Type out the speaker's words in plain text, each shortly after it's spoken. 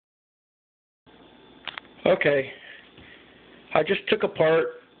Okay, I just took apart,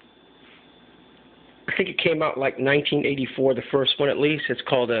 I think it came out like 1984, the first one at least. It's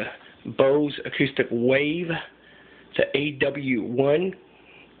called a Bose Acoustic Wave. It's an AW-1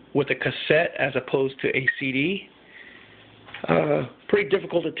 with a cassette as opposed to a CD. Pretty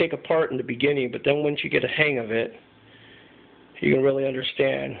difficult to take apart in the beginning, but then once you get a hang of it, you can really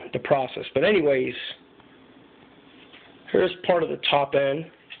understand the process. But anyways, here's part of the top end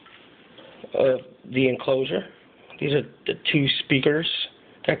of the enclosure. These are the two speakers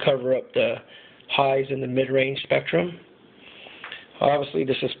that cover up the highs and the mid-range spectrum. Obviously,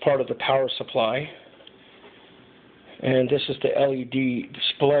 this is part of the power supply. And this is the LED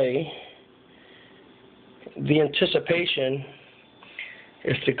display. The anticipation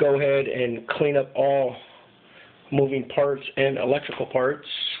is to go ahead and clean up all moving parts and electrical parts.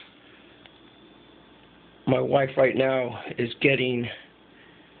 My wife right now is getting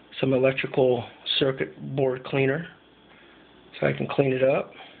some electrical circuit board cleaner so I can clean it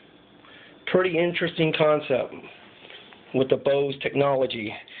up. Pretty interesting concept with the Bose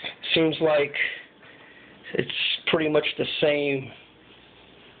technology. Seems like it's pretty much the same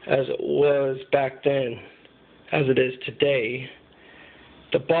as it was back then as it is today.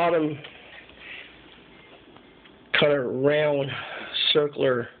 The bottom kind of round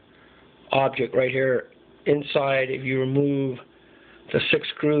circular object right here, inside, if you remove the 6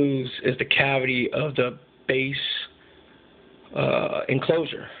 screws, is the cavity of the base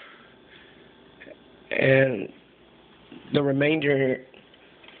enclosure. And the remainder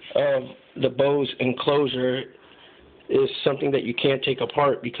of the Bose enclosure is something that you can't take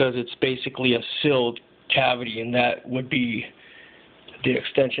apart because it's basically a sealed cavity, and that would be the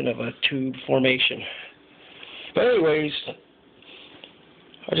extension of a tube formation. But anyways,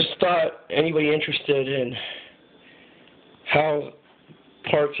 I just thought anybody interested in how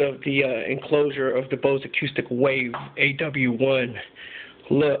parts of the enclosure of the Bose Acoustic Wave AW-1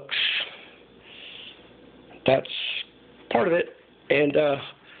 looks, that's part of it. And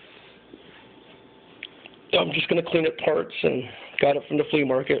I'm just going to clean up parts, and got it from the flea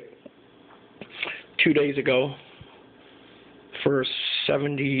market 2 days ago for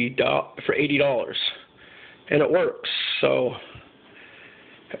 $80, and it works. So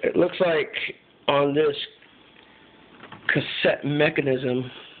it looks like on this cassette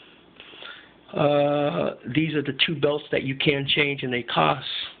mechanism, these are the 2 belts that you can change, and they cost,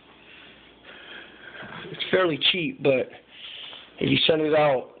 it's fairly cheap, but if you send it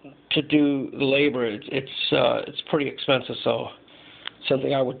out to do the labor, it's pretty expensive. So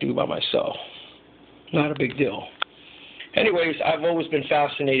something I would do by myself. Not a big deal. Anyways, I've always been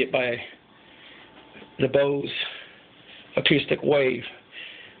fascinated by the Bose Acoustic Wave,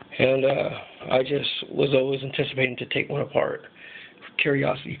 and I just was always anticipating to take one apart.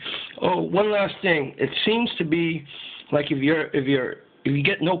 Curiosity. Oh, one last thing. It seems to be like if you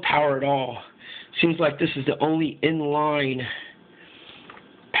get no power at all, it seems like this is the only inline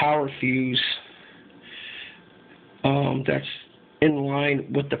power fuse that's in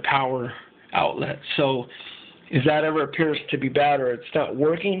line with the power outlet. So if that ever appears to be bad or it's not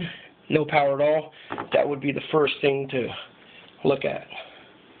working, no power at all, that would be the first thing to look at.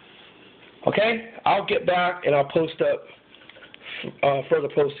 Okay, I'll get back and I'll post up further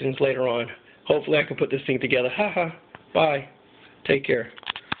postings later on. Hopefully I can put this thing together. Haha. Bye. Take care.